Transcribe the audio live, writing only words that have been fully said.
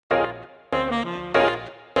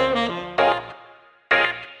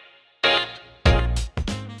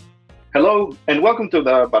Hello, and welcome to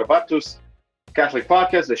the Barbatus Catholic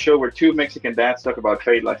Podcast, the show where two Mexican dads talk about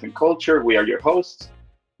faith, life, and culture. We are your hosts,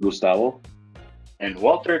 Gustavo. and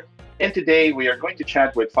Walter. And today we are going to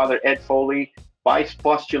chat with Father Ed Foley, vice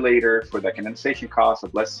postulator for the canonization cause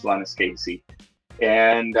of Blessed Solanus Casey.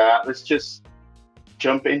 And let's just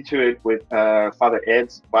jump into it with Father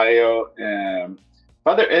Ed's bio.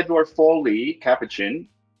 Father Edward Foley, Capuchin,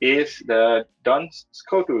 is the Duns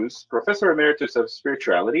Scotus Professor Emeritus of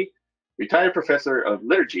Spirituality, retired professor of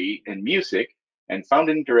liturgy and music, and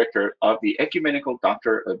founding director of the Ecumenical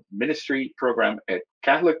Doctor of Ministry program at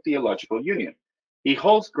Catholic Theological Union. He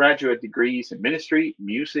holds graduate degrees in ministry,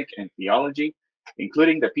 music, and theology,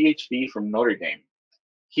 including the PhD from Notre Dame.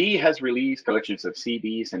 He has released collections of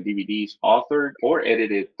CDs and DVDs, authored or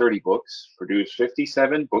edited 30 books, produced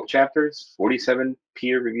 57 book chapters, 47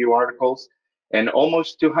 peer review articles, and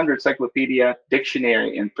almost 200 encyclopedia,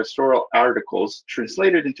 dictionary, and pastoral articles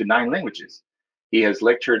translated into 9 languages. He has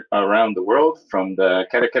lectured around the world, from the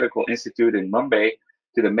Catechetical Institute in Mumbai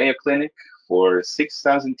to the Mayo Clinic for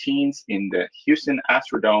 6,000 teens in the Houston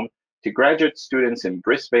Astrodome to graduate students in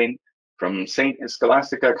Brisbane, from St.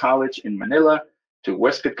 Scholastica College in Manila to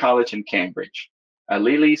Westcott College in Cambridge. A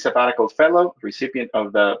Lilly Sabbatical Fellow, recipient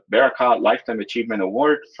of the Baraka Lifetime Achievement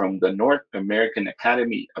Award from the North American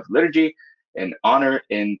Academy of Liturgy, and honor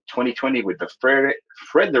in 2020 with the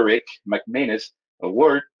Frederick McManus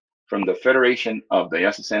Award from the Federation of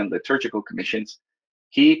Diocesan Liturgical Commissions.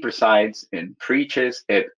 He presides and preaches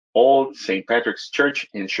at Old St. Patrick's Church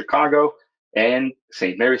in Chicago and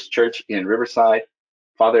St. Mary's Church in Riverside.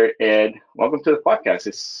 Father Ed, welcome to the podcast.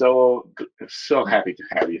 It's so happy to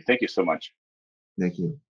have you. Thank you so much. Thank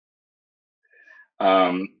you.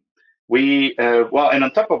 And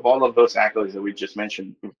on top of all of those accolades that we just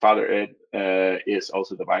mentioned, Father Ed is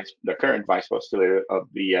also the current vice postulator of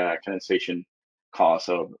the canonization cause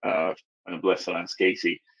of Blessed Solanus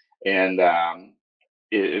Casey. And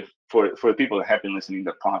for the people that have been listening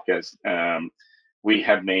to the podcast, we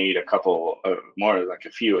have made a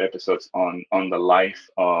few episodes on the life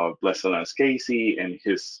of Blessed Solanus Casey and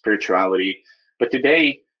his spirituality. But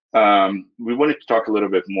today, we wanted to talk a little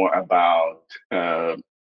bit more about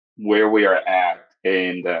where we are at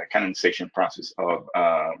in the canonization process of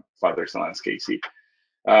Father Solanus Casey.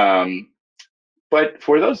 But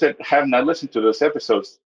for those that have not listened to those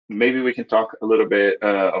episodes, maybe we can talk a little bit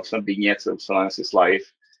of some vignettes of Solanus'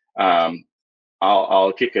 life.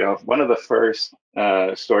 I'll kick it off. One of the first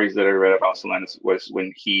stories that I read about Solanus was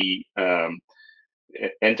when he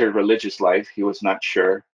entered religious life. He was not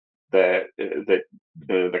sure that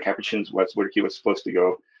the Capuchins was where he was supposed to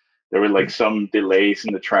go. There were some delays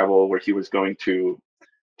in the travel where he was going to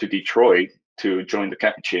Detroit to join the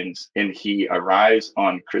Capuchins, and he arrives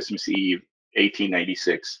on Christmas Eve,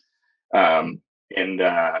 1896. And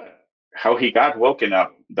how he got woken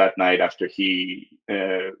up that night after he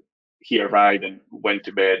arrived and went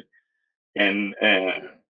to bed, and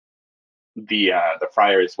the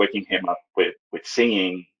friar is waking him up with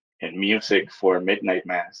singing and music for midnight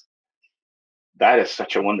mass. That is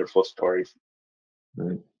such a wonderful story.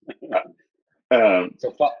 Right.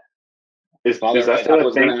 Is that still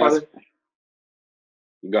a thing, Father?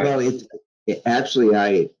 Well, actually,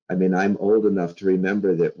 I'm old enough to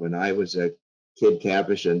remember that when I was a kid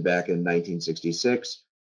Capuchin back in 1966,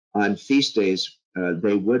 on feast days,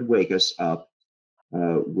 they would wake us up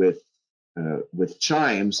with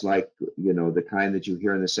chimes, like the kind that you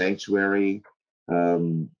hear in the sanctuary,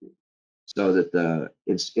 so that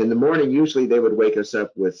in the morning usually they would wake us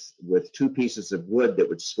up with 2 pieces of wood that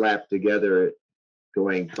would slap together,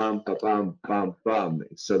 going bum ba bum bum bum.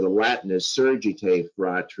 So the Latin is surgite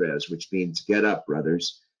fratres, which means get up,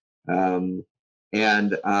 brothers. And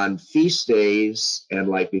on feast days and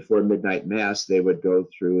like before midnight mass, they would go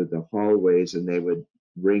through the hallways and they would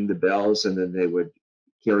ring the bells, and then they would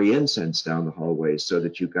carry incense down the hallways, so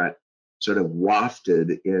that you got sort of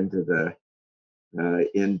wafted into the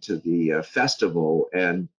festival.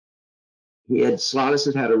 And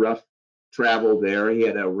Solanus had a rough travel there. He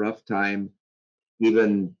had a rough time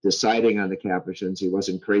even deciding on the Capuchins. He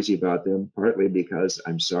wasn't crazy about them, partly because,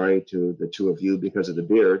 I'm sorry to the two of you, because of the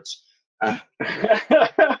beards.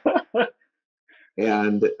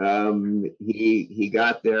 And he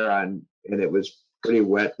got there and it was pretty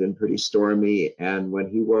wet and pretty stormy. And when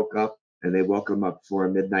he woke up, and they woke him up for a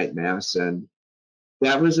midnight mass, and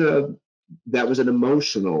that was an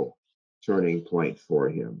emotional turning point for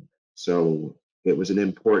him. So it was an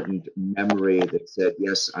important memory that said,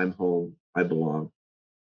 yes, I'm home, I belong.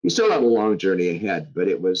 We still have a long journey ahead, but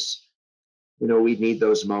it was, we need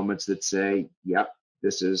those moments that say, yep,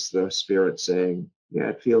 this is the Spirit saying, yeah,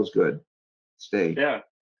 it feels good, stay. Yeah.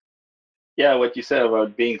 Yeah, what you said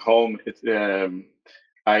about being home,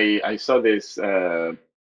 I saw this.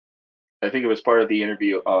 I think it was part of the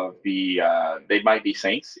interview of the They Might Be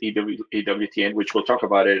Saints, EWTN, which we'll talk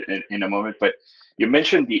about it in a moment. But you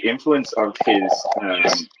mentioned the influence of his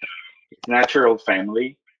natural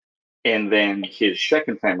family and then his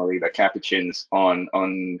second family, the Capuchins,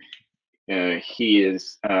 on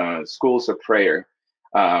his schools of prayer.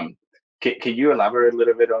 Um, can you elaborate a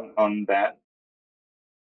little bit on that?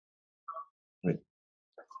 Right.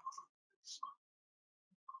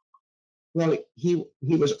 Well, he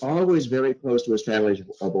was always very close to his family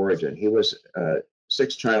of origin. He was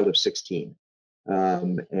sixth child of 16.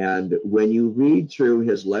 And when you read through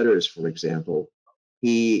his letters, for example,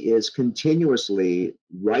 he is continuously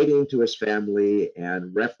writing to his family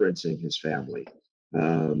and referencing his family.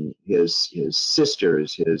 His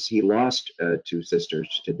sisters, he lost two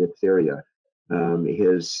sisters to diphtheria.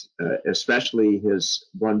 His especially his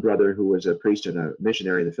one brother who was a priest and a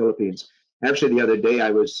missionary in the Philippines. Actually, the other day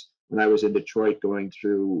when I was in Detroit going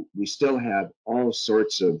through, we still have all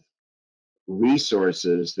sorts of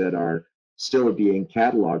resources that are still being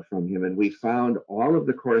cataloged from him. And we found all of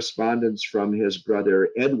the correspondence from his brother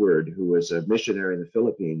Edward, who was a missionary in the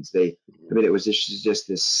Philippines. I mean, it was just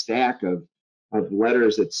this stack of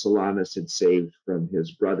letters that Solanus had saved from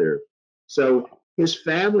his brother. So his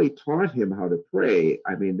family taught him how to pray.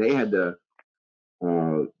 I mean, they had to,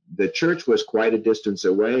 the church was quite a distance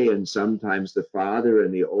away, and sometimes the father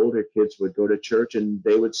and the older kids would go to church and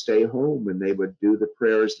they would stay home and they would do the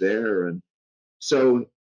prayers there. And so,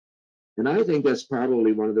 and I think that's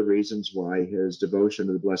probably one of the reasons why his devotion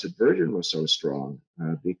to the Blessed Virgin was so strong,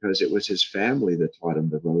 because it was his family that taught him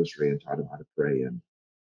the rosary and taught him how to pray.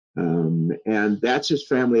 And that's his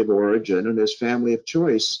family of origin, and his family of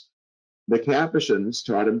choice. The Capuchins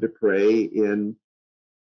taught him to pray in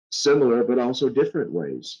similar but also different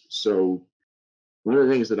ways. So one of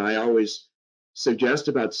the things that I always suggest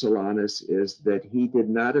about Solanus is that he did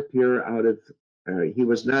not appear out of, he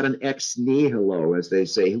was not an ex nihilo, as they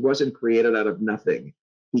say. He wasn't created out of nothing.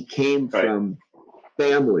 He came Right. from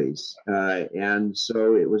families, and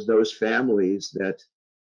so it was those families that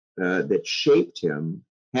shaped him.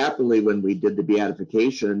 Happily, when we did the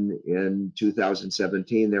beatification in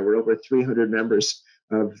 2017, there were over 300 members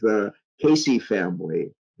of the Casey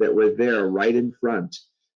family that were there right in front,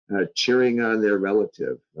 cheering on their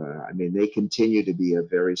relative. I mean, they continue to be a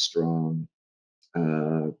very strong,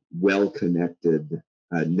 well-connected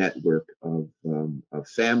network of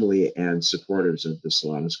family and supporters of the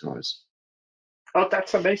Solanus cause. Oh,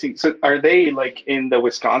 that's amazing. So are they like in the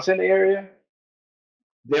Wisconsin area?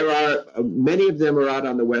 There are many of them are out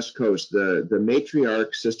on the West Coast. The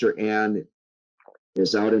matriarch, Sister Anne,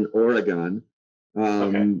 is out in Oregon.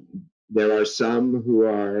 Okay. Um, there are some who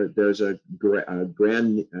are, there's a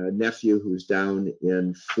grand nephew who's down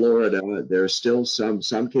in Florida. There's still some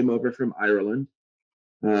came over from Ireland.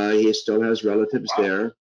 He still has relatives Wow.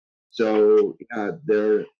 there. So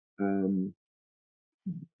um,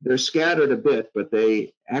 they're scattered a bit, but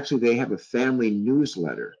they have a family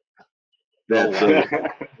newsletter Oh, that wow.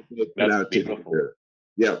 they put That's out beautiful. together.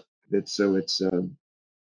 Yeah, it's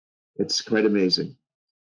quite amazing.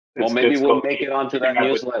 Well, maybe It's we'll called make it onto Keeping that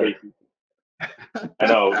Up with newsletter. Casey. I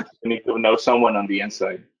know you need to know someone on the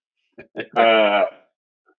inside. Uh,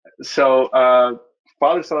 so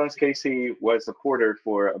Father Solanus Casey was a porter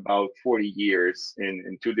for about 40 years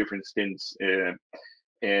in two different stints.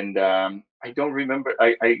 And I don't remember.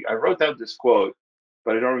 I wrote down this quote,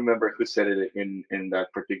 but I don't remember who said it in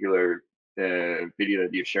that particular video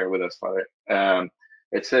that you shared with us, Father.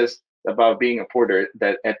 It says about being a porter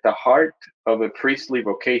that at the heart of a priestly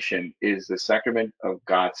vocation is the sacrament of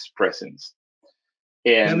God's presence.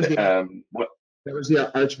 That And was the what that was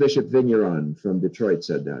the Archbishop Vigneron from Detroit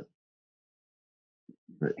said that.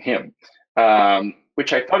 Right. him,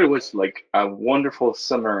 which I thought it was like a wonderful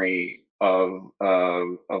summary of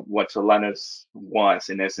what Solanus was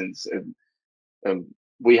in essence.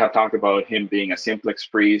 We have talked about him being a simplex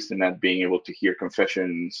priest and not being able to hear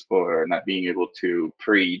confessions or not being able to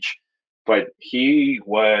preach, but he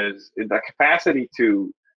was in the capacity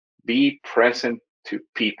to be present to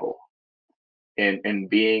people and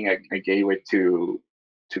being a gateway to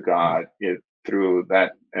God through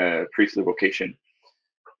that priestly vocation.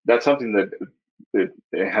 That's something that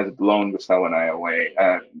has blown Gustavo and I away.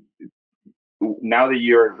 Now that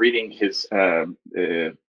you're reading his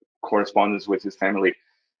correspondence with his family,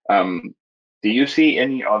 um, do you see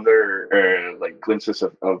any other like glimpses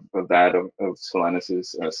of that of Solanus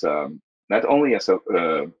as not only as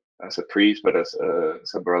a priest but as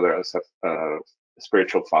a brother, as a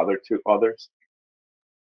spiritual father to others?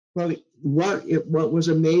 Well, what was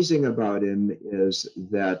amazing about him is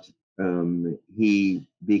that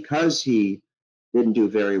because he didn't do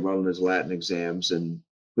very well in his Latin exams and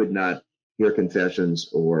could not hear confessions,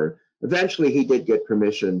 or eventually he did get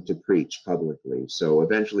permission to preach publicly. So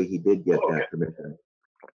eventually he did get Oh, okay. that permission.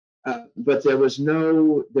 But there was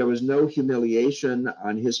no humiliation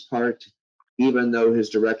on his part, even though his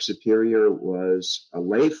direct superior was a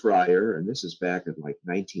lay friar, and this is back in like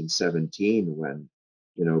 1917 when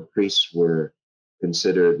priests were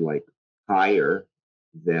considered like higher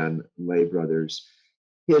than lay brothers.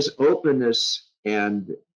 His openness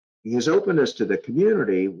and his openness to the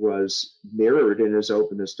community was mirrored in his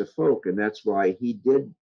openness to folk, and that's why he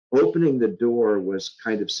did opening the door was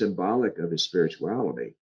kind of symbolic of his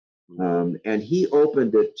spirituality. And he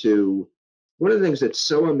opened it to one of the things that's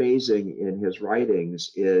so amazing in his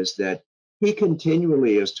writings is that he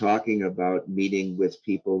continually is talking about meeting with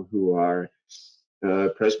people who are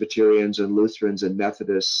Presbyterians and Lutherans and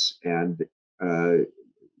Methodists and uh,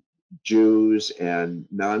 Jews and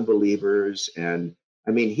non-believers. And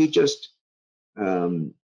I mean, he just,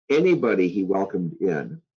 anybody he welcomed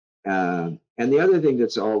in. And the other thing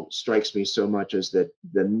that's all strikes me so much is that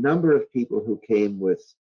the number of people who came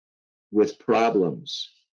with problems.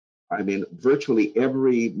 I mean, virtually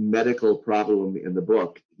every medical problem in the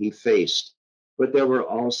book he faced, but there were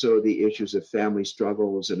also the issues of family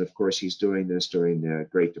struggles. And of course, he's doing this during the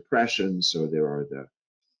Great Depression. So there are the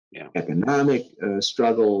economic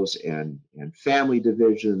struggles and family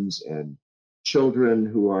divisions and children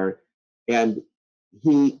who are, and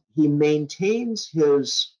he maintains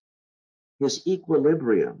his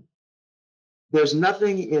equilibrium. There's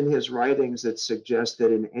nothing in his writings that suggests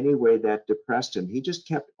that in any way that depressed him. He just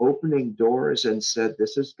kept opening doors and said,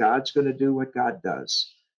 "This is God's going to do what God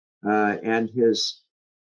does," and his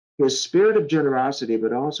spirit of generosity,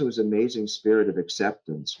 but also his amazing spirit of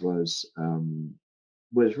acceptance was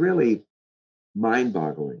really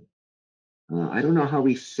mind-boggling. I don't know how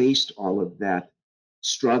he faced all of that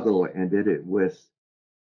struggle and did it with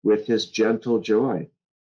his gentle joy.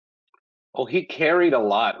 Oh, he carried a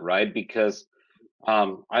lot, right? Because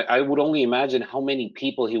I would only imagine how many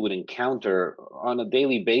people he would encounter on a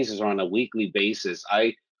daily basis or on a weekly basis.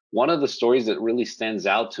 One of the stories that really stands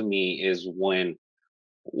out to me is when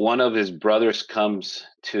one of his brothers comes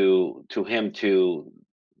to him to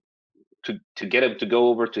get him to go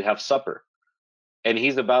over to have supper, and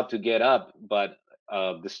he's about to get up, but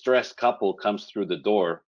a distressed couple comes through the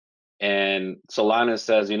door, and Solanus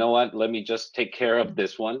says, "You know what? Let me just take care of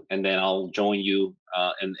this one, and then I'll join you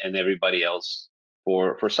and everybody else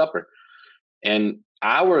for supper." And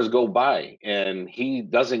hours go by, and he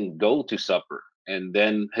doesn't go to supper. And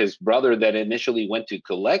then his brother that initially went to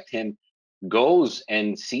collect him goes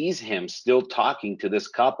and sees him still talking to this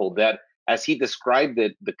couple that, as he described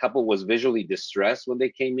it, the couple was visually distressed when they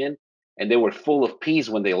came in, and they were full of peace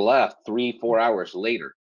when they left 3 4 hours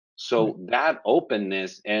later. So that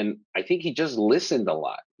openness, and I think he just listened a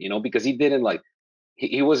lot, because he didn't like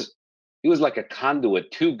he was like a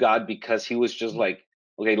conduit to God, because he was just like,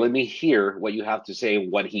 okay, let me hear what you have to say.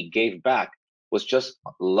 What he gave back was just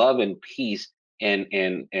love and peace and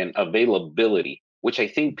availability, which I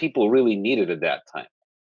think people really needed at that time.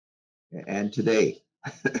 And today.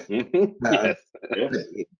 Yes. Yes.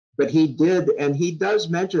 But he did, and he does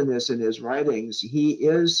mention this in his writings. He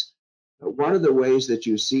is one of the ways that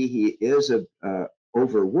you see he is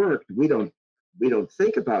overworked. We don't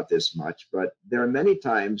think about this much, but there are many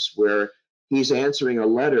times where he's answering a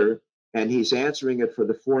letter and he's answering it for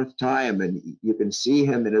the fourth time, and you can see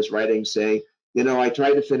him in his writing saying, I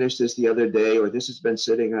tried to finish this the other day, or this has been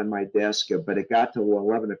sitting on my desk, but it got to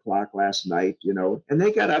 11 o'clock last night, and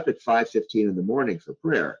they got up at 5:15 in the morning for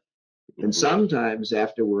prayer. And sometimes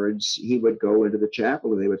afterwards, he would go into the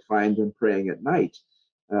chapel and they would find him praying at night.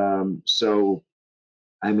 So,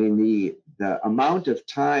 I mean, the amount of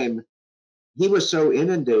time, he was so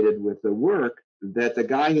inundated with the work that the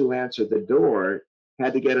guy who answered the door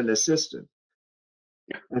had to get an assistant.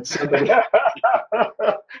 And the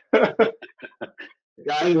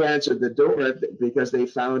guy who answered the door, because they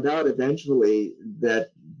found out eventually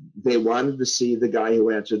that they wanted to see the guy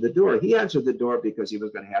who answered the door. He answered the door because he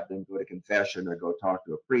was going to have them go to confession or go talk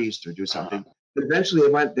to a priest or do something. But eventually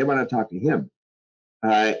they want to talk to him.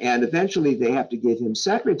 And eventually they have to give him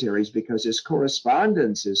secretaries because his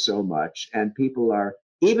correspondence is so much. And people are,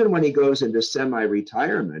 even when he goes into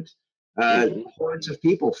semi-retirement, hordes of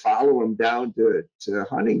people follow him down to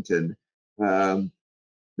Huntington.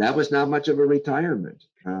 That was not much of a retirement.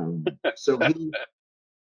 So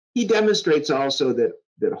he demonstrates also that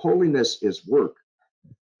holiness is work.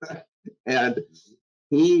 And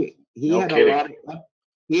he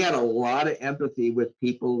he had a lot of empathy with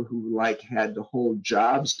people who like had to hold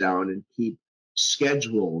jobs down and keep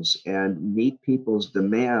schedules and meet people's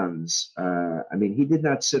demands. I mean, he did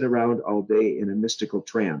not sit around all day in a mystical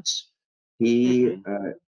trance. He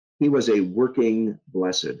Mhm. he was a working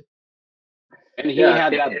blessed. And he Yeah,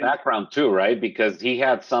 had that background too, right? Because he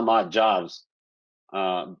had some odd jobs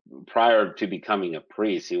prior to becoming a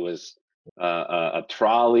priest. He was a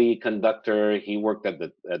trolley conductor. He worked at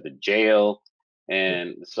the jail,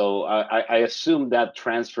 and so I assume that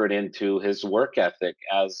transferred into his work ethic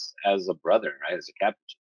as a brother, right? As a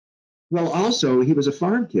captain. Well, also he was a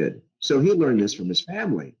farm kid, so he learned this Mhm. from his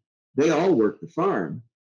family. They all worked the farm,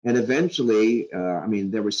 and eventually, I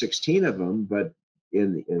mean, there were 16 of them, but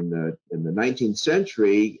in the 19th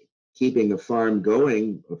century, keeping a farm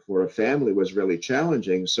going for a family was really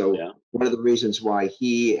challenging. So Yeah. one of the reasons why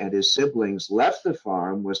he and his siblings left the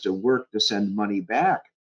farm was to work to send money back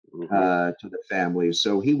Hmm. to the family.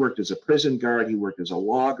 So he worked as a prison guard. He worked as a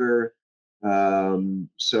logger.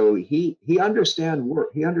 So he understand work.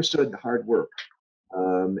 He understood hard work,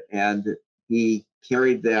 and he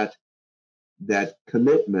carried that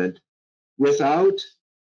commitment without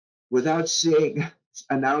saying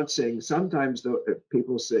announcing. Sometimes the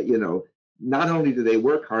people say, you know, not only do they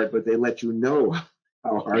work hard, but they let you know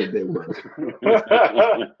how hard they work.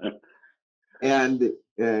 And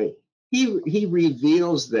uh, he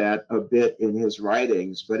reveals that a bit in his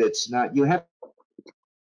writings, but it's not. You have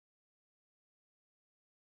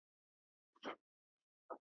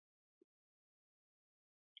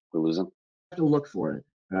We lose him. to look for it,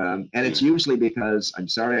 and it's usually because I'm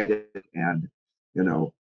sorry I did it, and you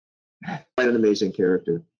know, quite an amazing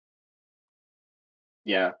character.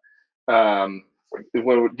 yeah. When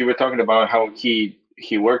you were talking about how he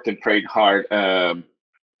worked and prayed hard.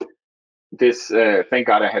 This Thank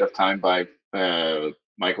God Ahead of Time by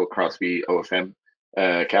Michael Crosby, OFM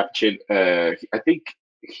Capuchin. I think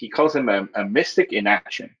he calls him a mystic in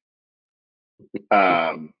action.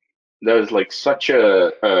 That was like such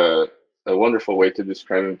a wonderful way to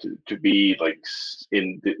describe him, to be like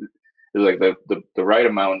in like the right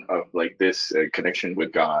amount of like this connection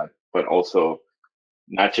with God, but also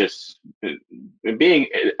not just being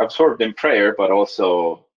absorbed in prayer, but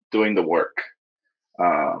also doing the work,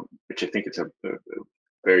 which I think it's a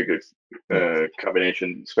very good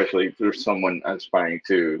combination, especially if there's someone aspiring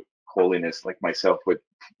to holiness like myself with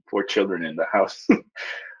 4 children in the house.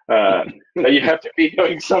 That you have to be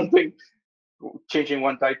doing something, changing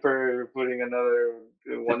one diaper, putting another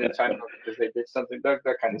one in time because they did something, that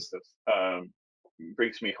kind of stuff.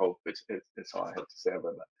 Brings me hope. It's all I have to say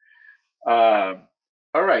about that.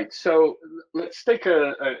 All right, so let's take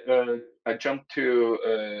a jump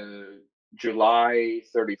to July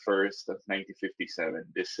 31st of 1957.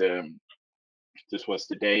 This was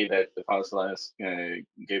the day that the Father Silas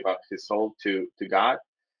gave up his soul to God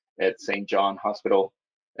at St. John Hospital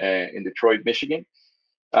in Detroit, Michigan.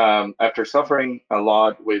 After suffering a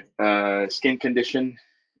lot with skin condition,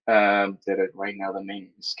 right now the name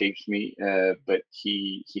escapes me, but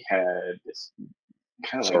he had this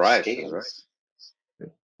kind of like Psoriasis, right? scales,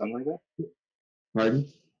 something like that. Pardon?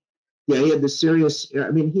 Yeah, he had the serious. I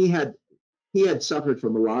mean, he had suffered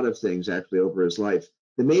from a lot of things actually over his life.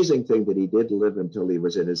 The amazing thing that he did live until he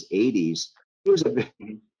was in his 80s. He was a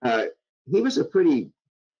Mhm. uh, he was a pretty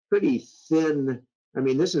thin. I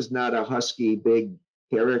mean, this is not a husky big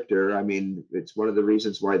character. I mean, it's one of the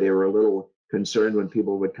reasons why they were a little concerned when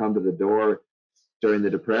people would come to the door during the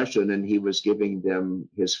Depression and he was giving them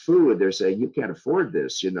his food. They're saying, "You can't afford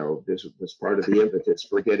this." You know, this was part of the impetus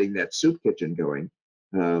for getting that soup kitchen going.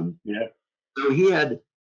 Um, Yeah. so he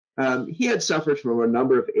had suffered from a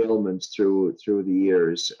number of ailments through the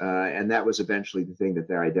years, and that was eventually the thing that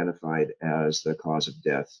they identified as the cause of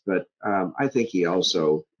death. But I think he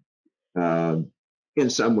also, in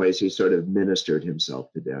some ways, he sort of ministered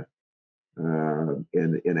himself to death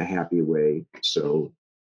in a happy way. So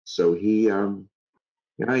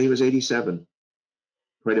yeah, he was 87.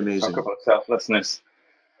 Quite Talk amazing. about selflessness.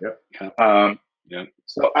 Yep. Yeah. Um, Yeah.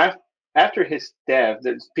 so after his death,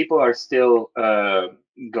 people are still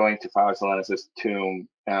going to Father Solanus' tomb,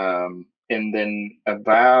 and then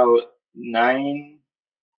about 9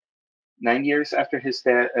 years after his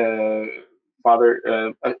death,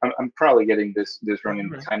 Father, I'm probably getting this wrong in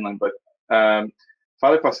the timeline, but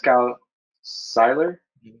Father Pascal Seiler,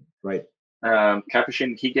 Right.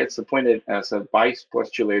 Capuchin, he gets appointed as a vice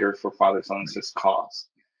postulator for Father Solanus' cause.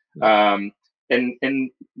 Um,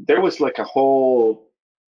 and there was like a whole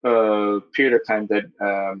period of time that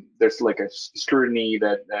there's like a scrutiny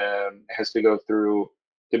that has to go through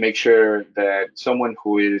to make sure that someone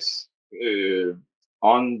who is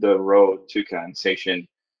on the road to canonization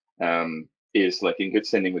is like in good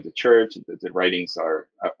standing with the church. The writings are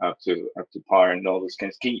up to par and all those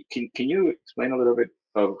kinds. Can you explain a little bit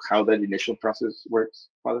of how that initial process works,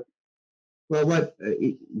 Father? Well,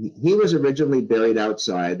 he was originally buried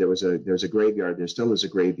outside. There's a graveyard. There still is a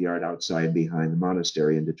graveyard outside behind the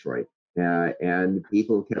monastery in Detroit, and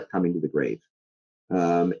people kept coming to the grave.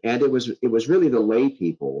 And it was really the lay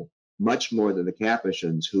people, much more than the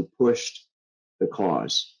Capuchins, who pushed the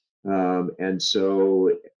cause. And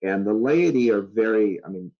the laity are very. I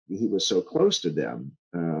mean, he was so close to them,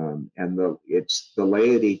 and it's the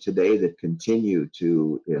laity today that continue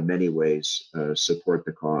to, in many ways, support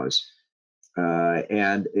the cause.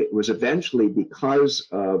 And it was eventually because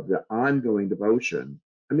of the ongoing devotion.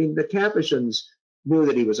 I mean, the Capuchins knew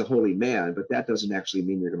that he was a holy man, but that doesn't actually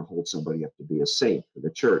mean you're going to hold somebody up to be a saint for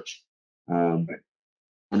the church. And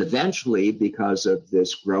eventually, because of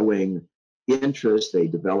this growing interest, they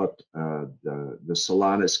developed the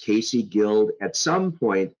Solanus Casey Guild. At some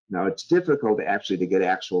point, now it's difficult actually to get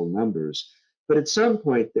actual numbers, but at some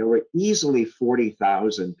point, there were easily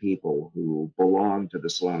 40,000 people who belonged to the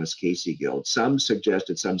Solanus Casey Guild. Some suggest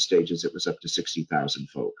at some stages it was up to 60,000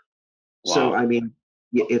 folk. Wow. So, I mean,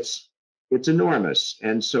 it's enormous.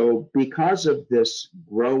 And so because of this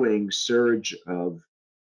growing surge of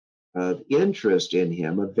interest in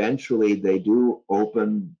him, eventually they do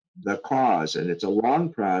open the cause. And it's a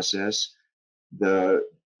long process.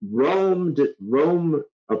 Rome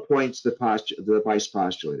appoints the vice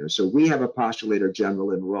postulator. So we have a postulator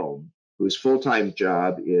general in Rome whose full-time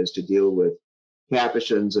job is to deal with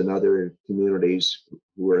Capuchins and other communities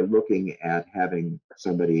who are looking at having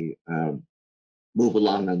somebody move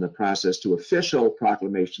along on the process to official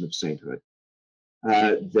proclamation of sainthood.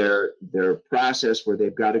 Their process where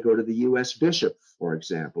they've got to go to the U.S. bishop, for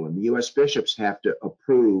example, and the U.S. bishops have to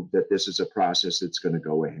approve that this is a process that's going to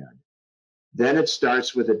go ahead. Then it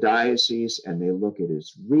starts with the diocese, and they look at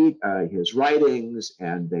his writings,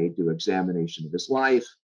 and they do examination of his life,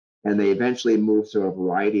 and they eventually move through a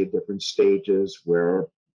variety of different stages where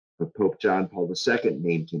Pope John Paul II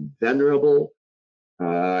named him venerable,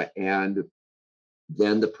 and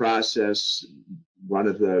then the process,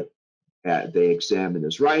 they examine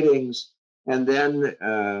his writings, and then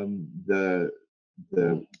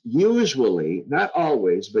usually, not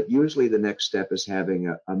always, but usually the next step is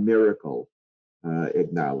having a miracle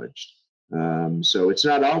acknowledged. So it's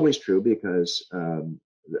not always true because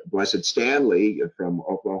Blessed Stanley from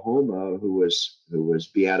Oklahoma, who was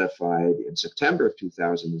beatified in September of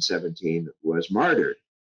 2017, was martyred,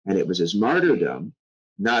 and it was his martyrdom,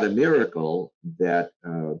 not a miracle, that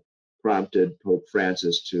prompted Pope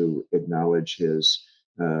Francis to acknowledge his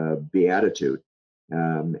beatitude.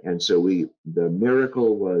 And so the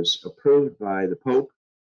miracle was approved by the Pope,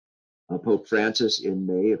 Pope Francis, in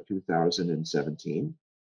May of 2017,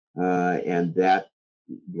 and that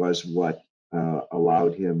was what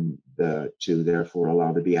allowed him to therefore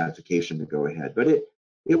allow the beatification to go ahead. But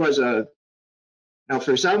it was now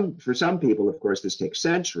for some people, of course, this takes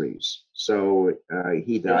centuries. So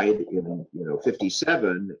he died in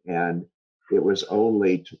 57, and it was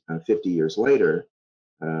only 50 years later,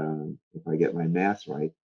 if I get my math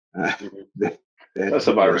right. That's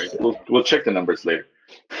about right. We'll check the numbers later.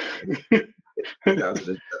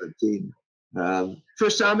 2017. For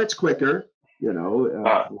some, it's quicker.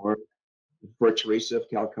 For Teresa of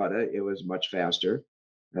Calcutta, it was much faster.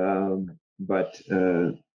 But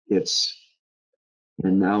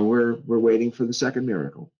and now we're waiting for the second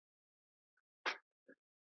miracle.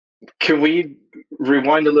 Can we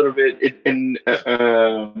rewind a little bit? Can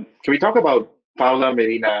we talk about Paula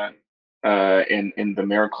Medina in the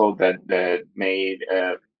miracle that made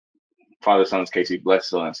Father Solanus Casey,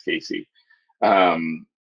 Blessed Solanus Casey? Can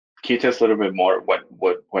you tell us a little bit more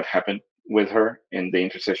what happened with her in the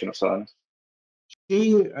intercession of Solanus?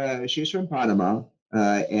 She's from Panama,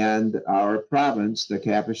 and our province, the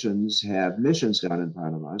Capuchins, have missions down in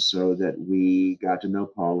Panama, so that we got to know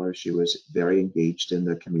Paula. She was very engaged in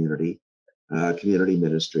the community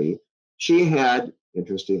ministry. She had,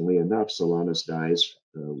 interestingly enough, Solanus dies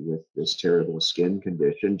with this terrible skin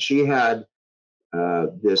condition. She had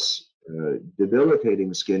this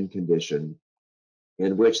debilitating skin condition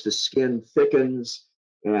in which the skin thickens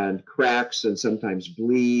and cracks and sometimes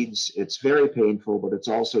bleeds. It's very painful, but it's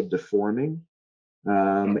also deforming.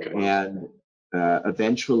 And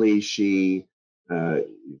eventually she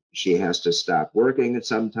has to stop working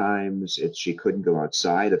sometimes. She couldn't go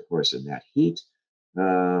outside, of course, in that heat.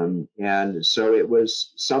 And so it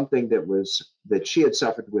was something that she had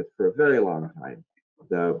suffered with for a very long time.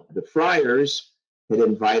 The friars had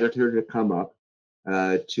invited her to come up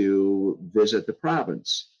to visit the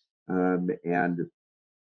province. And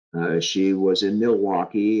She was in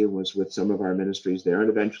Milwaukee and was with some of our ministries there, and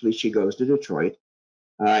eventually she goes to Detroit.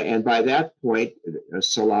 And by that point,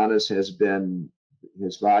 Solanus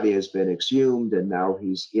his body has been exhumed, and now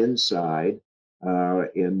he's inside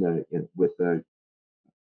with a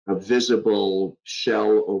visible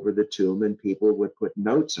shell over the tomb, and people would put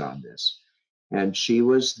notes on this. And she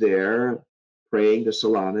was there praying to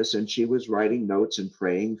Solanus, and she was writing notes and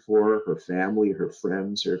praying for her family, her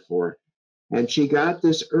friends, and she got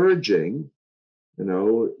this urging,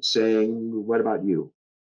 saying, "What about you?"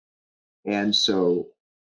 And so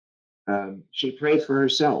she prayed for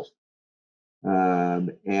herself.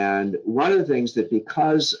 And one of the things that,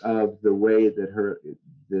 because of the way that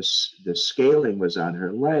the scaling was on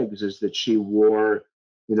her legs, is that she wore,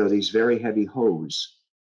 these very heavy hose.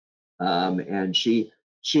 And she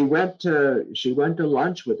went to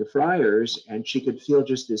lunch with the friars, and she could feel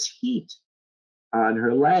just this heat on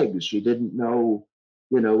her legs. She didn't know,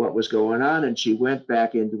 what was going on, and she went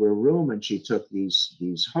back into her room and she took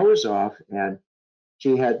these hose off, and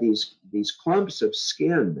she had these clumps of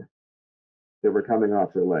skin that were coming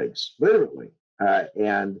off her legs, literally.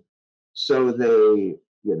 And so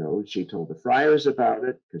she told the friars about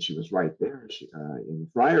it because she was right there in the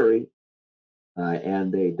friary.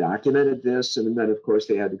 And they documented this. And then, of course,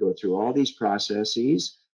 they had to go through all these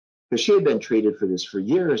processes because she had been treated for this for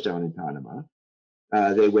years down in Panama.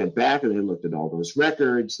 They went back and they looked at all those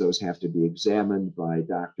records. Those have to be examined by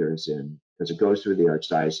doctors because it goes through the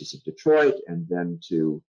Archdiocese of Detroit and then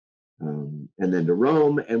to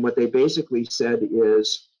Rome. And what they basically said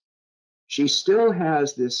is, she still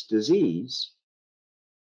has this disease,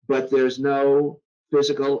 but there's no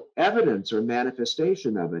physical evidence or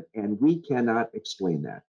manifestation of it, and we cannot explain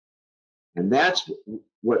that. And that's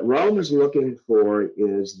what Rome is looking for.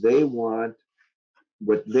 Is they want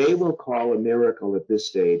what they will call a miracle at this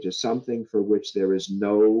stage, is something for which there is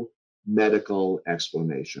no medical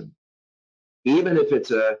explanation. Even if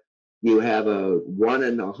you have a 1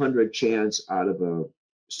 in 100 chance out of a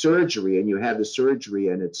surgery, and you have the surgery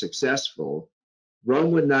and it's successful,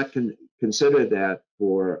 Rome would not consider that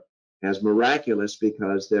as miraculous,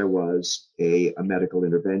 because there was a medical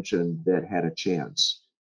intervention that had a chance.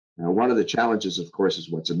 Now, one of the challenges, of course, is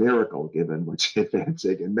what's a miracle, given what's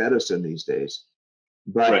advancing in medicine these days.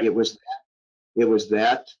 But right. It was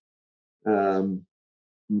that and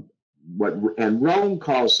Rome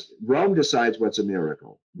decides what's a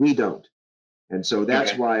miracle. We don't. And so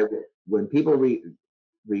that's why when people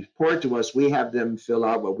report to us, we have them fill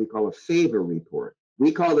out what we call a favor report.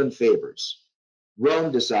 We call them favors.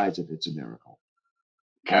 Rome decides if it's a miracle.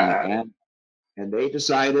 And they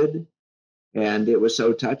decided, and it was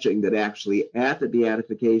so touching that actually at the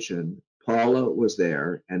beatification, Paula was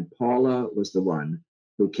there, and Paula was the one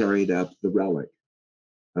who carried up the relic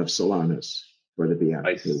of Solanus for the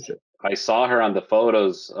beatification. I saw her on the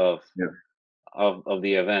photos of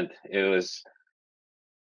the event. It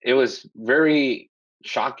was very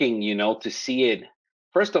shocking, to see it.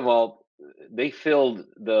 First of all, they filled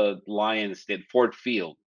the Lions at Ford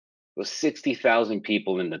Field. It was 60,000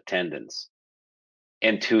 people in attendance.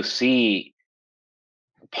 And to see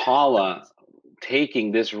Paula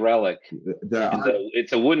taking this relic,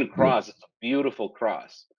 it's a wooden cross, it's a beautiful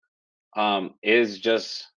cross, is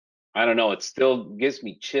just, I don't know, it still gives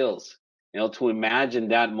me chills, to imagine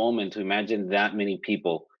that moment, to imagine that many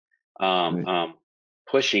people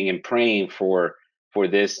pushing and praying for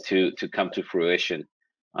this to come to fruition.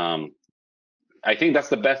 I think that's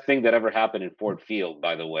the best thing that ever happened in Ford Field,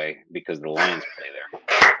 by the way, because the Lions play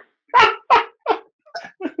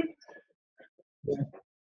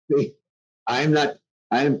there.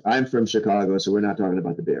 I'm from Chicago, so we're not talking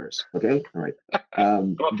about the Bears. Okay, all right.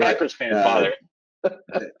 I'm a Packers fan, father.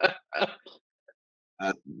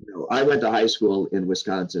 No, I went to high school in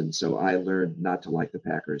Wisconsin, so I learned not to like the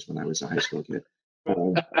Packers when I was a high school kid.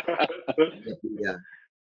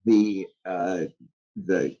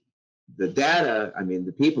 The data,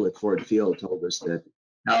 the people at Ford Field told us that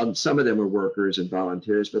some of them were workers and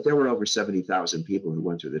volunteers, but there were over 70,000 people who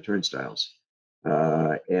went through the turnstiles.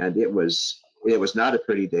 And it was not a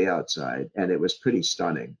pretty day outside, and it was pretty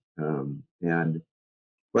stunning. And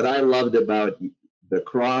what I loved about the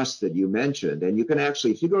cross that you mentioned, and you can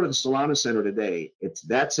actually, if you go to the Solanus Center today, it's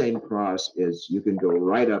that same cross. You can go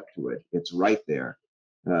right up to it. It's right there.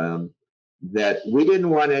 That we didn't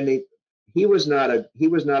want any. He was not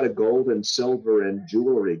a gold and silver and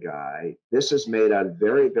jewelry guy. This is made out of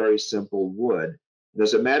very, very simple wood. And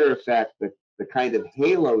as a matter of fact, the kind of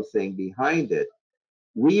halo thing behind it,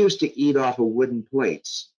 we used to eat off of wooden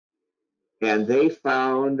plates. And they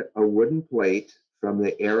found a wooden plate from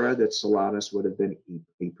the era that Solanus would have been,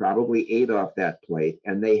 he probably ate off that plate,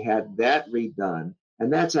 and they had that redone,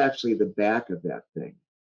 and that's actually the back of that thing.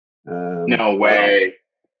 No way.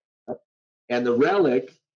 And the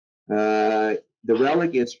relic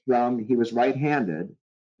is from, he was right-handed,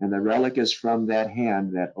 and the relic is from that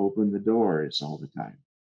hand that opened the doors all the time.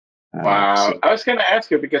 Wow. I was going to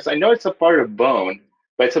ask you because I know it's a part of bone,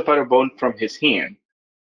 but it's a part of bone from his hand.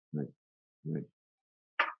 Right.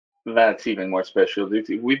 That's even more special.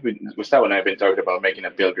 Gustavo and I have been talking about making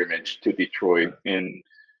a pilgrimage to Detroit and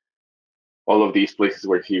all of these places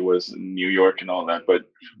where he was in New York and all that, but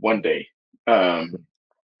one day.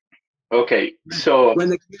 Okay, so when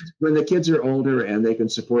the kids are older and they can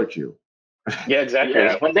support you. Yeah, exactly.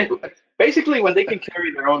 yeah, when they can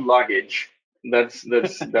carry their own luggage, that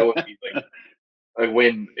would be like a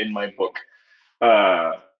win in my book.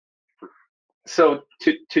 So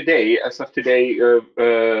today, as of today,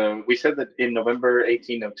 we said that in November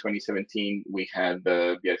 18 of 2017, we had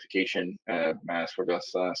the beatification mass for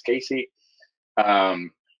Gus Casey.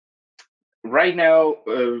 Right now,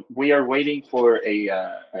 we are waiting for a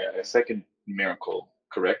second miracle,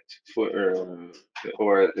 correct?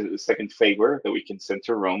 Or a second favor that we can send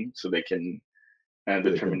to Rome, so they can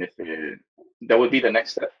determine if that would be the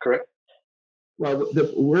next step, correct? Well,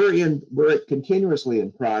 we're continuously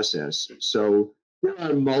in process, so there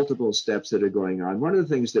are multiple steps that are going on. One of the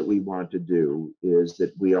things that we want to do is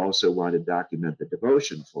that we also want to document the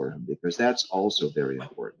devotion for him, because that's also very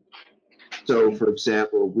important. So, for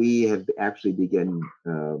example, we have actually begun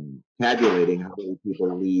tabulating how many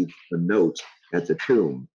people leave a note at the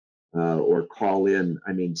tomb or call in.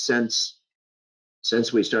 I mean, since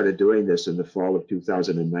we started doing this in the fall of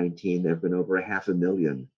 2019, there have been over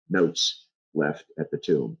 500,000 notes left at the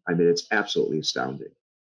tomb. I mean, it's absolutely astounding.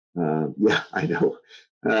 Yeah, I know.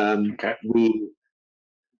 Okay.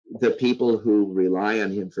 The people who rely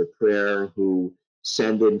on him for prayer, who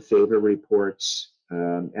send in favor reports,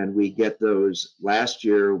 and we get those. Last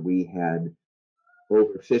year, we had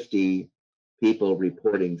over 50 people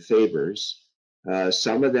reporting favors.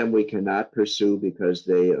 Some of them we cannot pursue because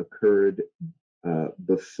they occurred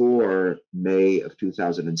before May of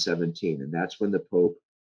 2017, and that's when the Pope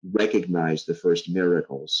recognized the first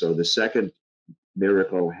miracle. So the second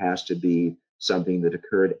miracle has to be something that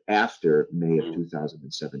occurred after May of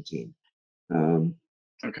 2017.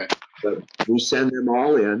 Okay. But we send them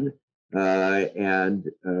all in,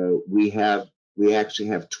 and we actually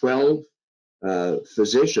have 12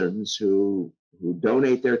 physicians who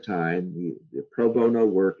donate their time, the pro bono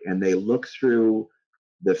work, and they look through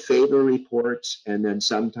the favor reports, and then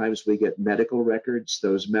sometimes we get medical records.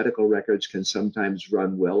 Those medical records can sometimes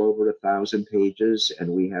run well over 1,000 pages, and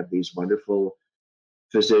we have these wonderful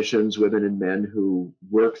physicians, women and men, who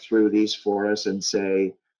work through these for us and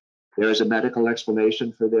say, there's a medical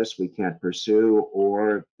explanation for this we can't pursue,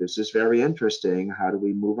 or this is very interesting, how do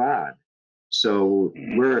we move on? So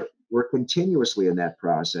we're continuously in that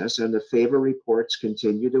process, and the favor reports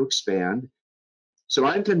continue to expand. So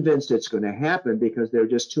I'm convinced it's going to happen because there are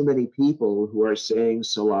just too many people who are saying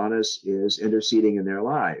Solanus is interceding in their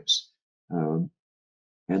lives. And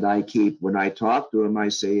when I talk to them, I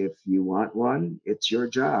say, if you want one, it's your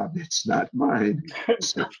job. It's not mine.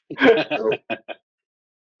 So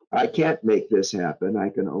I can't make this happen. I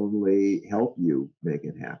can only help you make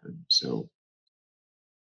it happen. So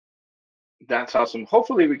that's awesome.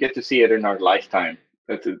 Hopefully, we get to see it in our lifetime.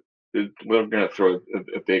 We're going to throw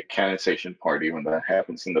a big canonization party when that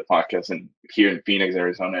happens in the podcast, and here in Phoenix,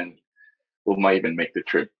 Arizona, and we might even make the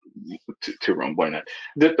trip to Rome. Why not?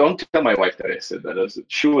 Don't tell my wife that I said that.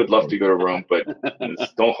 She would love to go to Rome, but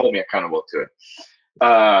don't hold me accountable to it.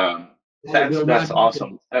 That's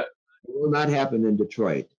awesome. It will not happen in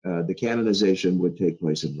Detroit. The canonization would take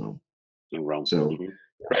place in Rome. In Rome. So,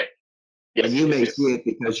 right. Yes, and you may see it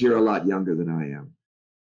because you're a lot younger than I am.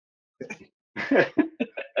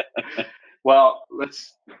 Well,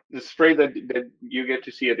 let's pray that you get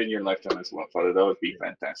to see it in your lifetime as well, Father. That would be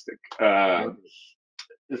fantastic.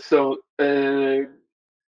 So,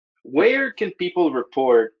 where can people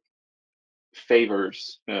report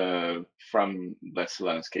favors from Les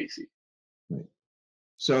Solanus Casey? Right.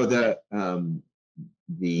 So the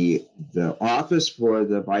office for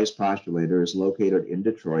the vice postulator is located in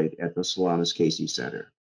Detroit at the Solanus Casey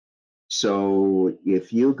Center. So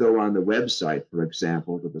if you go on the website, for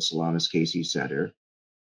example, to the Solanus Casey Center,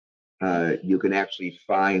 you can actually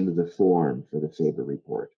find the form for the favor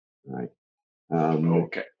report, right?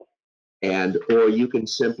 Okay. Or you can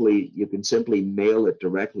simply mail it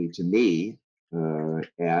directly to me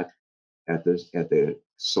at the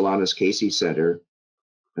Solanus Casey Center.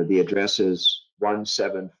 The address is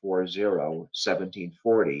 1740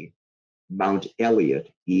 1740 Mount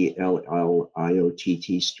Elliott, Elliott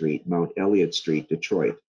Street, Mount Elliott Street,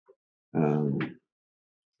 Detroit. And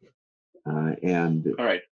All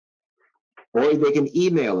right. or they can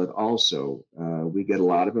email it also. We get a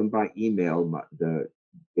lot of them by email.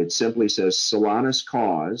 It simply says Solanus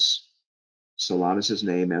Cause, Solanus's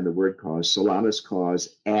name and the word cause, Solanus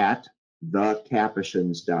Cause at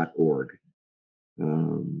thecapuchins.org.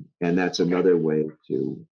 And that's another way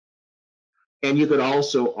to. And you could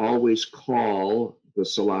also always call the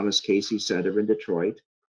Solanus Casey Center in Detroit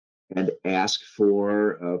and ask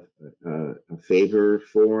for a favor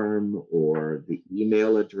form or the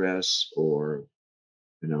email address, or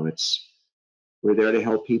we're there to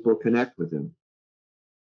help people connect with him.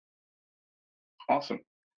 Awesome.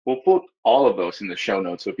 We'll put all of those in the show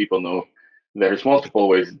notes so people know there's multiple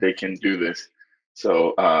ways that they can do this.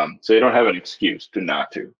 So so you don't have an excuse to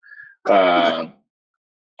not to.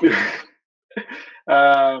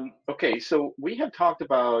 Okay, so we have talked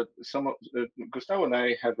about some of Gustavo and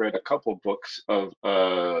I have read a couple books of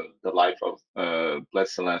the life of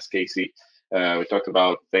Blessed Solanus Casey. We talked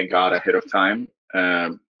about Thank God Ahead of Time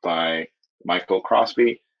by Michael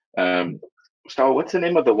Crosby. Gustavo, what's the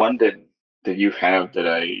name of the one that you have that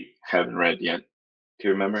I haven't read yet? Do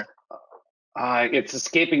you remember? It's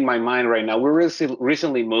escaping my mind right now. We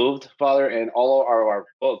recently moved, Father, and all of our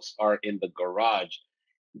books are in the garage,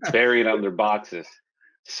 buried under boxes.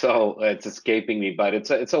 So it's escaping me, but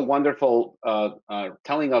it's a wonderful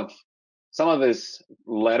telling of some of his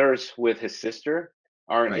letters with his sister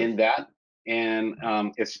are Right. in that, and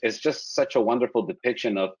it's just such a wonderful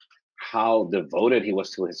depiction of how devoted he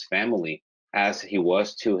was to his family as he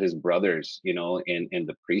was to his brothers, in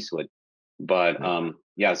the priesthood. But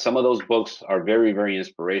yeah, some of those books are very, very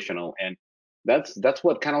inspirational, and that's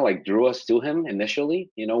what kind of like drew us to him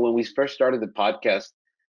initially. When we first started the podcast,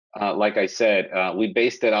 like I said, we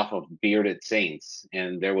based it off of bearded saints,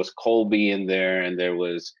 and there was Colby in there, and there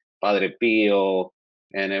was Padre Pio,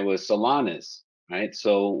 and it was Solanus, right?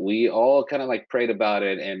 So we all kind of like prayed about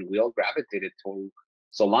it, and we all gravitated to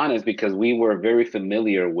Solanus because we were very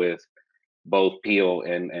familiar with both Pio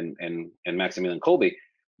and Maximilian Kolbe,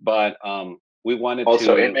 but we wanted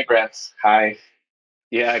Also, to. immigrants. Hi.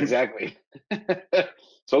 Yeah, exactly.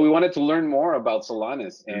 So we wanted to learn more about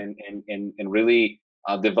Solanus and really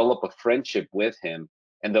develop a friendship with him.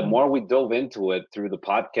 And the more we dove into it through the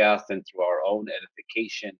podcast and through our own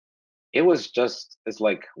edification, it's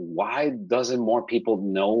like, why doesn't more people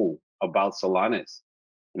know about Solanus?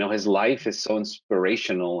 His life is so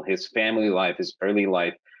inspirational, his family life, his early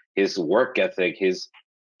life, his work ethic, his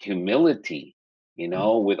humility,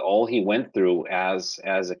 with all he went through as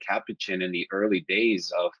a Capuchin in the early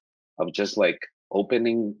days of just like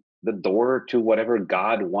opening the door to whatever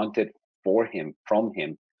God wanted for him, from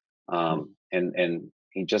him. And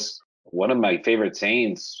he just, one of my favorite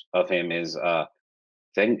sayings of him is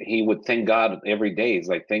he would thank God every day. It's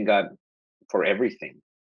like, thank God for everything.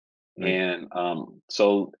 Right. And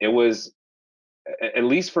so it was, at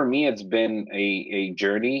least for me, it's been a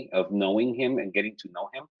journey of knowing him and getting to know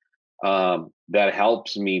him that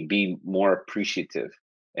helps me be more appreciative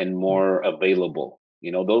and more available.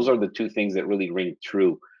 Those are the two things that really ring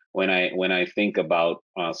true when I think about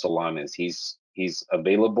Solanus. He's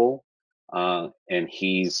available and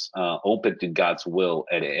he's open to God's will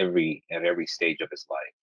at every stage of his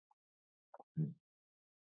life.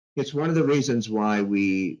 It's one of the reasons why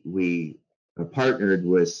we partnered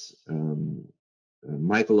with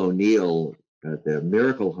Michael O'Neill, the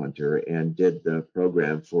Miracle Hunter, and did the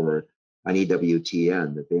program on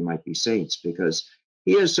EWTN, that they might be saints, because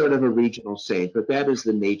he is sort of a regional saint, but that is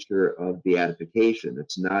the nature of beatification.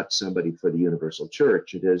 It's not somebody for the universal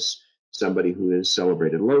church. It is somebody who is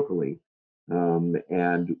celebrated locally.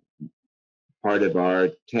 And part of our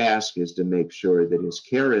task is to make sure that his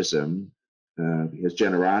charism, his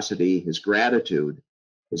generosity, his gratitude,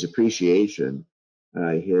 his appreciation,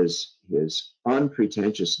 his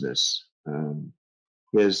unpretentiousness,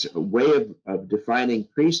 his way of defining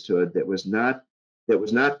priesthood that was not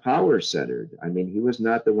power centered. I mean, he was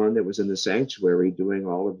not the one that was in the sanctuary doing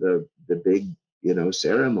all of the big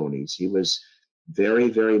ceremonies. He was very,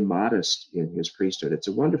 very modest in his priesthood. It's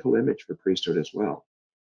a wonderful image for priesthood as well.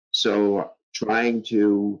 So trying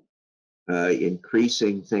to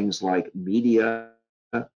increasing things like media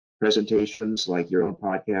presentations, like your own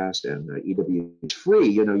podcast and EW, it's free.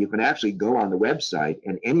 You can actually go on the website,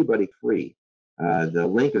 and anybody free. The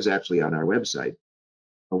link is actually on our website,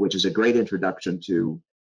 which is a great introduction to.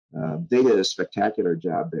 They did a spectacular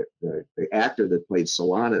job. The actor that played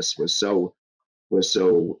Solanus was so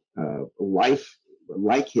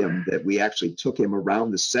like him that we actually took him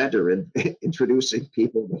around the center and introducing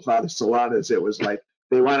people to Father Solanus. It was like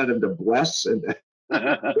they wanted him to bless, and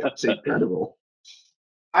it's incredible.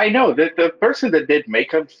 I know that the person that did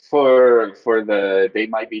makeup for the They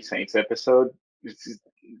Might Be Saints episode,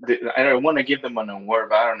 I don't want to give them an award,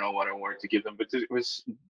 but I don't know what award to give them. But it was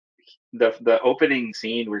the opening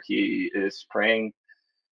scene where he is praying.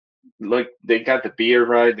 Look, they got the beard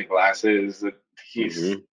right, the glasses.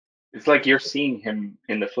 He's It's like you're seeing him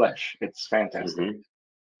in the flesh. It's fantastic.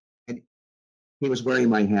 And he was wearing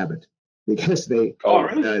my habit because really?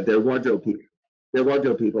 their wardrobe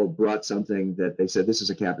people brought something that they said, this is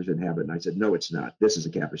a Capuchin habit. And I said, no, it's not. This is a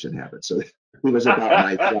Capuchin habit. So he was about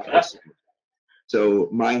my flowers. So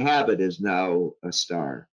my habit is now a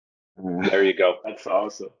star. There you go. That's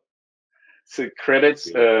awesome. So credits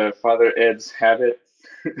Father Ed's habit.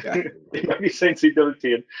 Yeah. It might be Saint CWT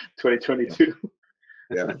in 2022.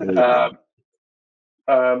 Yeah.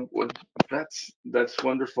 Well, that's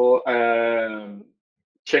wonderful.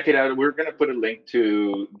 Check it out. We're gonna put a link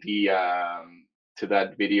to the to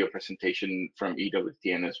that video presentation from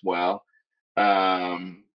EWTN as well.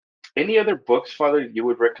 Any other books, Father, you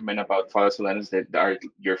would recommend about Father Solanus that are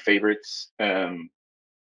your favorites that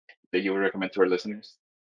you would recommend to our listeners?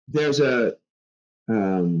 There's a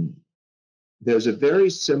very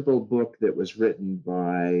simple book that was written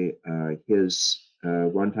by his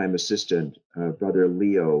one-time assistant, Brother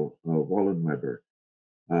Leo Wallenweber,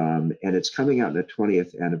 and it's coming out in the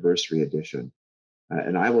 20th anniversary edition.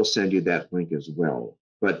 And I will send you that link as well.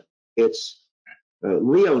 But it's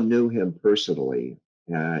Leo knew him personally,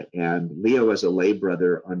 and Leo, as a lay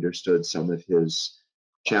brother, understood some of his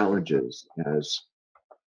challenges as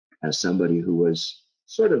somebody who was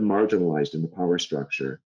sort of marginalized in the power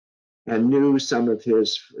structure, and knew some of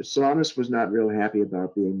his. Solanus was not real happy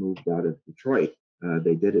about being moved out of Detroit.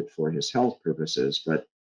 They did it for his health purposes, but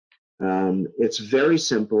it's very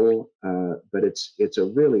simple, but it's a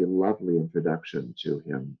really lovely introduction to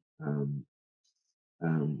him.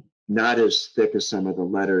 Not as thick as some of the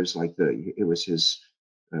letters, like it was his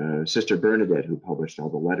Sister Bernadette who published all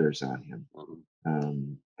the letters on him,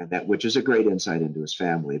 and that, which is a great insight into his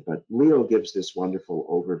family. But Leo gives this wonderful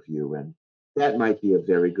overview, and that might be a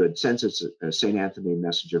very good, since it's St. Anthony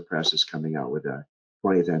Messenger Press is coming out with a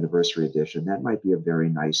 20th anniversary edition. That might be a very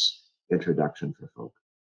nice introduction for folk.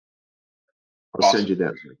 I'll send you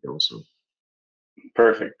that link also.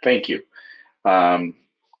 Perfect. Thank you.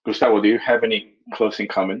 Gustavo, do you have any closing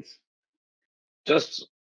comments? Just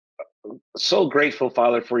so grateful,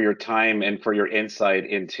 Father, for your time and for your insight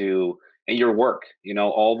into and your work. You know,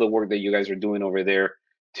 all the work that you guys are doing over there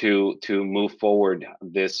to move forward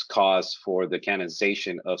this cause for the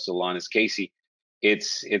canonization of Solanus Casey.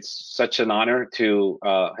 It's such an honor to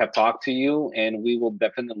have talked to you, and we will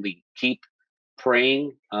definitely keep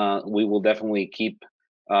praying. We will definitely keep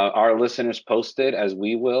our listeners posted, as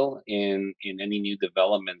we will, in any new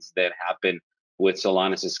developments that happen with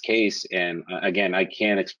Solanus's case. And again, I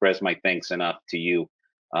can't express my thanks enough to you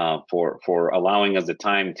for allowing us the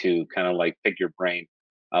time to kind of like pick your brain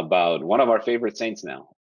about one of our favorite saints now.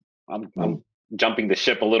 I'm jumping the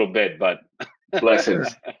ship a little bit, but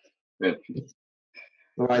blessings.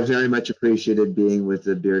 Well, I very much appreciated being with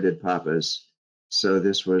the Bearded Papas. So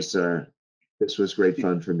this was great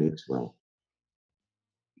fun for me as well.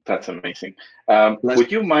 That's amazing.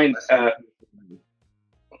 Would you mind?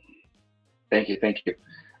 Thank you.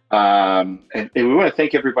 And we want to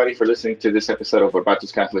thank everybody for listening to this episode of our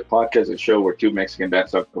Baptist Catholic Podcast, a show where two Mexican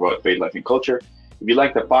dads talk about faith, life, and culture. If you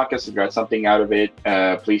like the podcast and got something out of it,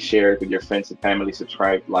 please share it with your friends and family.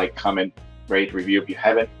 Subscribe, like, comment, rate, review if you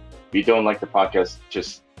haven't. If you don't like the podcast,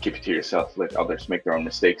 just keep it to yourself. Let others make their own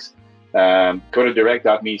mistakes. Go to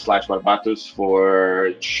direct.me/barbatus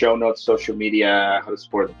for show notes, social media, how to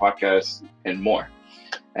support the podcast, and more.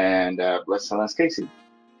 And bless Solanus Casey.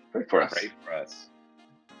 Pray for us. Pray for us.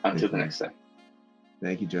 Until the next time.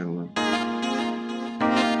 Thank you, gentlemen.